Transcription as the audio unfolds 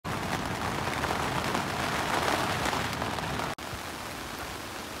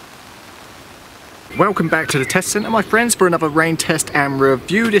Welcome back to the test centre, my friends, for another rain test and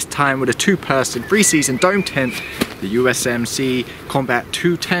review, this time with a two-person, three-season dome tent, the USMC Combat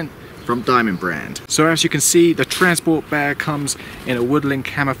II Tent from Diamond brand. So as you can see, the transport bag comes in a woodland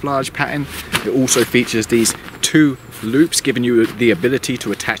camouflage pattern. It also features these two loops, giving you the ability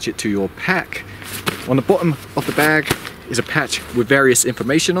to attach it to your pack. On the bottom of the bag is a patch with various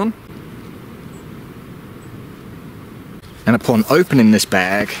information on. And upon opening this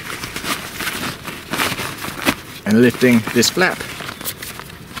bag and lifting this flap,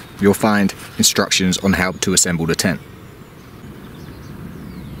 you'll find instructions on how to assemble the tent.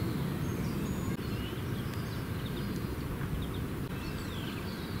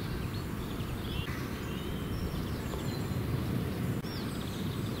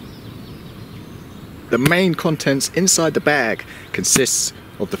 The main contents inside the bag consists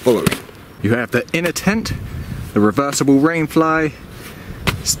of the following. You have the inner tent, the reversible rain fly,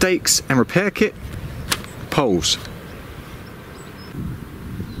 stakes and repair kit, poles.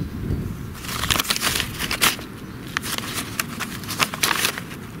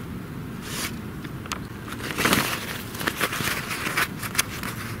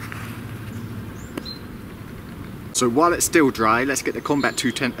 So while it's still dry, let's get the Combat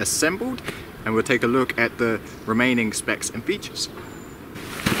II tent assembled and we'll take a look at the remaining specs and features.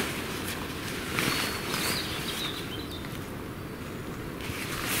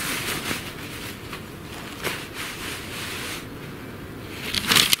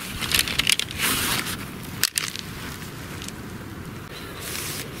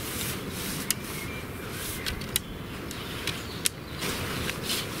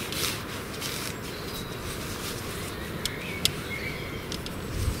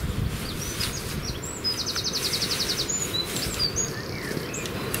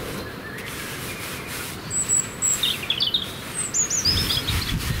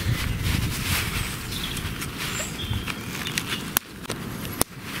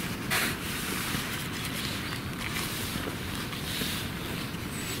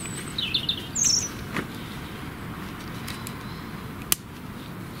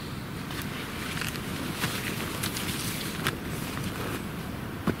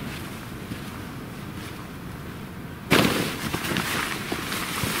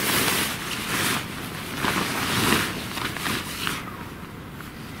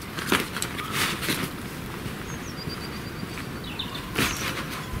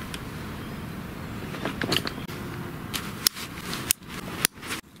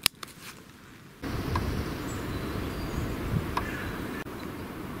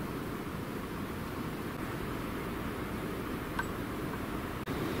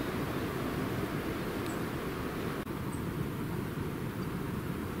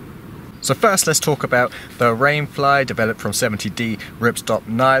 So first let's talk about the Rainfly, developed from 70D ripstop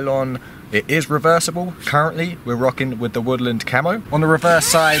nylon. It is reversible. Currently we're rocking with the woodland camo. On the reverse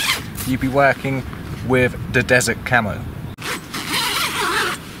side you'll be working with the desert camo.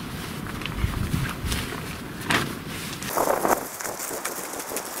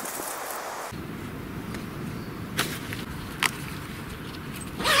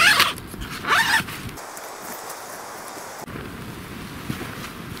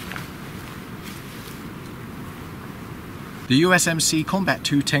 The USMC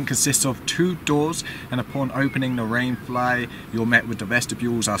Combat II Tent consists of two doors, and upon opening the Rainfly you're met with the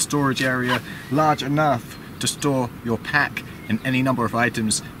vestibules, our storage area, large enough to store your pack and any number of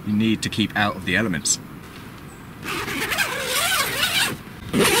items you need to keep out of the elements.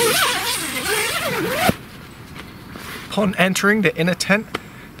 Upon entering the inner tent,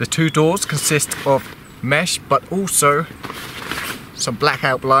 the two doors consist of mesh but also some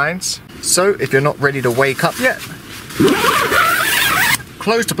blackout blinds. So if you're not ready to wake up yet,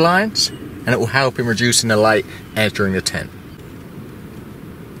 close the blinds and it will help in reducing the light entering the tent.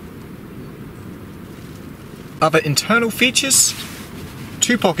 Other internal features: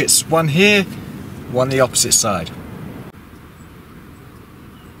 two pockets, one here, one the opposite side.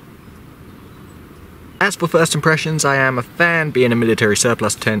 As for first impressions, I am a fan. Being a military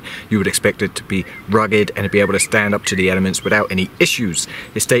surplus tent, you would expect it to be rugged and to be able to stand up to the elements without any issues.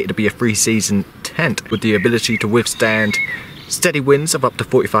 It's stated to be a three-season tent with the ability to withstand steady winds of up to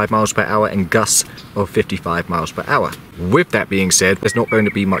 45 miles per hour and gusts of 55 miles per hour. With that being said, there's not going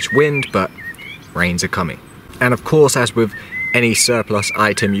to be much wind, but rains are coming. And of course, as with any surplus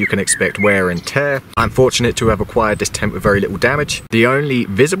item, you can expect wear and tear. I'm fortunate to have acquired this tent with very little damage. The only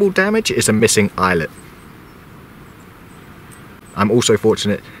visible damage is a missing eyelet. I'm also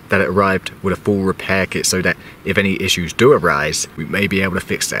fortunate that it arrived with a full repair kit so that if any issues do arise, we may be able to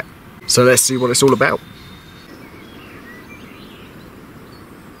fix that. So let's see what it's all about.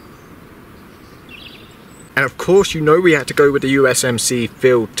 And of course, you know we had to go with the USMC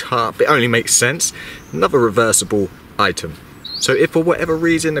field tarp. It only makes sense. Another reversible item. So if for whatever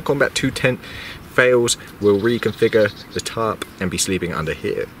reason the Combat II tent fails, we'll reconfigure the tarp and be sleeping under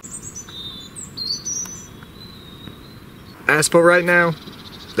here. As for right now,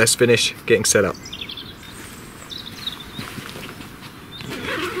 let's finish getting set up.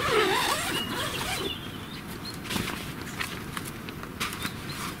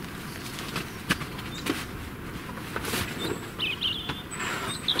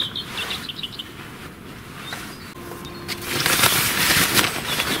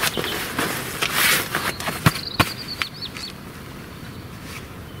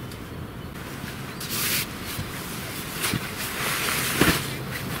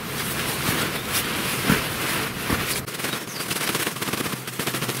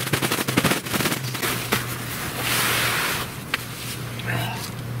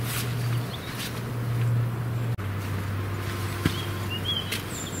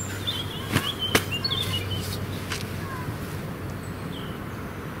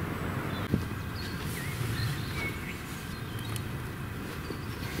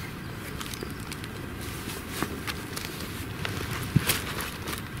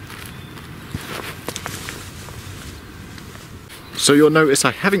 So you'll notice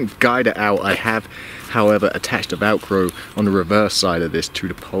I haven't guyed it out. I have, however, attached a Velcro on the reverse side of this to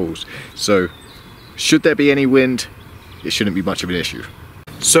the poles. So should there be any wind, it shouldn't be much of an issue.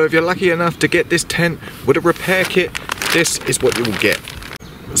 So if you're lucky enough to get this tent with a repair kit, this is what you will get.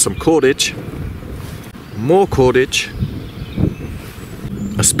 Some cordage, more cordage,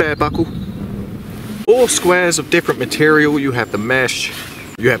 a spare buckle, 4 squares of different material. You have the mesh,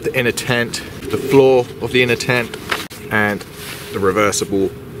 you have the inner tent, the floor of the inner tent, and the reversible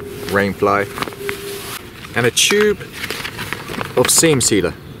rain fly, and a tube of seam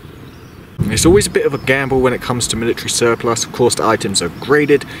sealer. It's always a bit of a gamble when it comes to military surplus. Of course the items are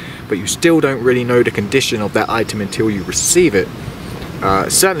graded, but you still don't really know the condition of that item until you receive it.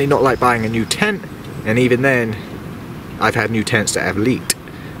 Certainly not like buying a new tent, and even then I've had new tents that have leaked.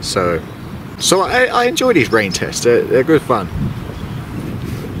 So I enjoy these rain tests. They're good fun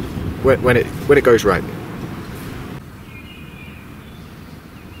when it goes right.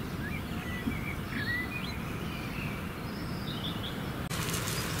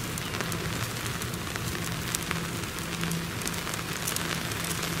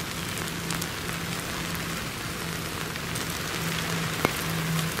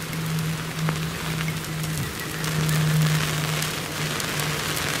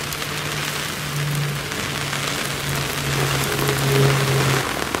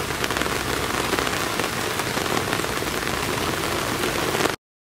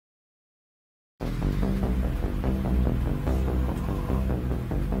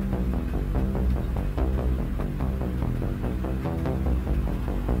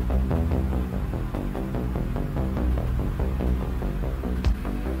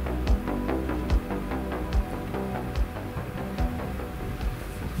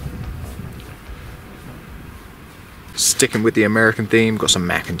 Sticking with the American theme, got some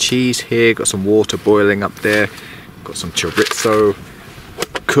mac and cheese here, got some water boiling up there, got some chorizo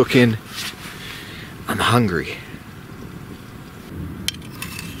cooking. I'm hungry.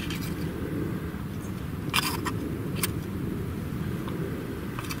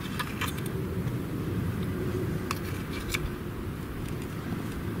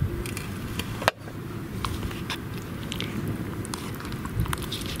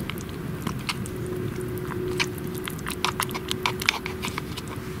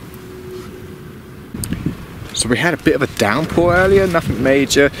 So we had a bit of a downpour earlier, nothing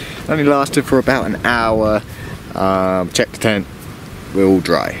major, only lasted for about an hour. Checked the tent, we're all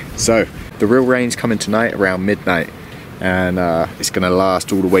dry. So the real rain's coming tonight around midnight, and it's going to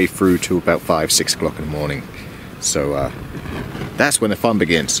last all the way through to about 5-6 o'clock in the morning. So that's when the fun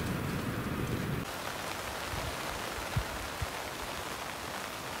begins.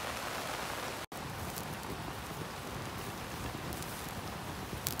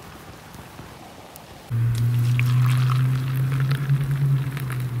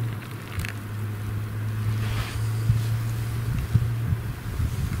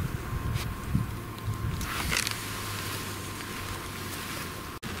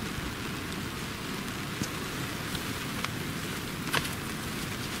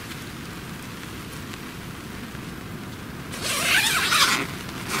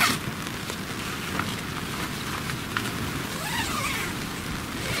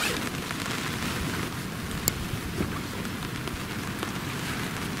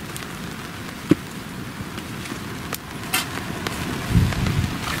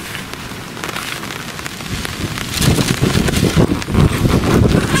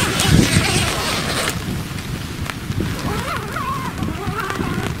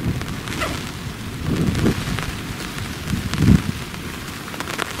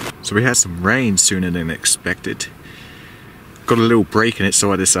 So we had some rain sooner than expected. Got a little break in it,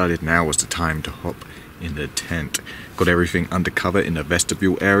 so I decided now was the time to hop in the tent. Got everything under cover in the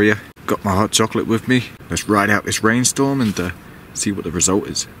vestibule area. Got my hot chocolate with me. Let's ride out this rainstorm and see what the result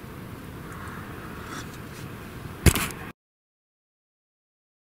is.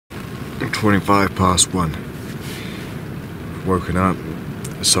 I'm 1:25. Woken up.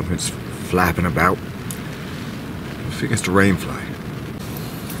 Something's flapping about. I think it's the rain fly.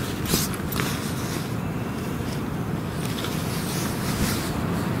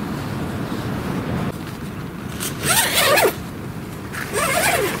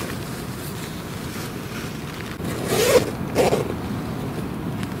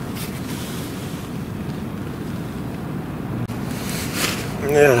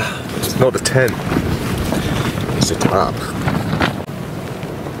 Yeah, it's not a tent, it's a tarp.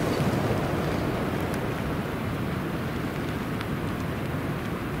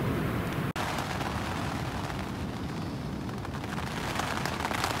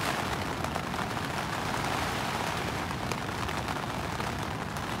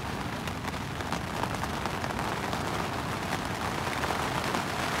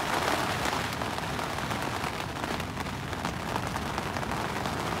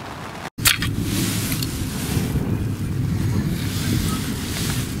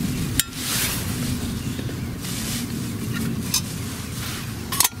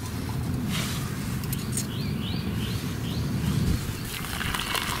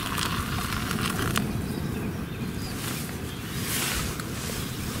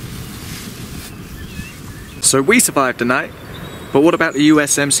 So we survived the night, but what about the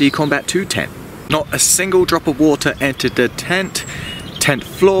USMC Combat II tent? Not a single drop of water entered the tent. Tent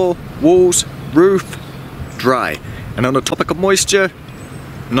floor, walls, roof, dry. And on the topic of moisture,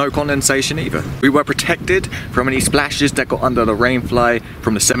 no condensation either. We were protected from any splashes that got under the rainfly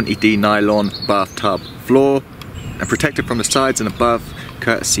from the 70D nylon bathtub floor, and protected from the sides and above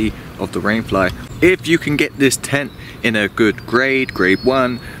courtesy of the rainfly. If you can get this tent in a good grade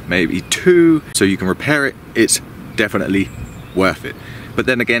 1, maybe 2, so you can repair it, it's definitely worth it. But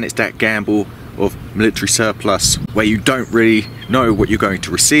then again, it's that gamble of military surplus where you don't really know what you're going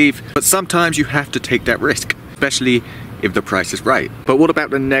to receive, but sometimes you have to take that risk, especially if the price is right. But what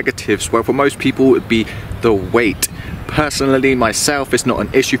about the negatives? Well, for most people it would be the weight. Personally, myself, it's not an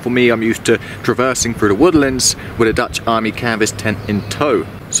issue for me. I'm used to traversing through the woodlands with a Dutch Army canvas tent in tow.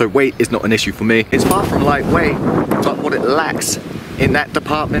 So weight is not an issue for me. It's far from lightweight, but what it lacks in that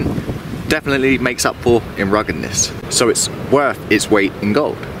department definitely makes up for in ruggedness. So it's worth its weight in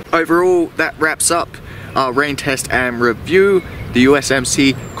gold. Overall, that wraps up our rain test and review. The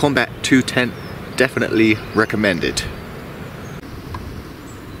USMC Combat II Tent, definitely recommended.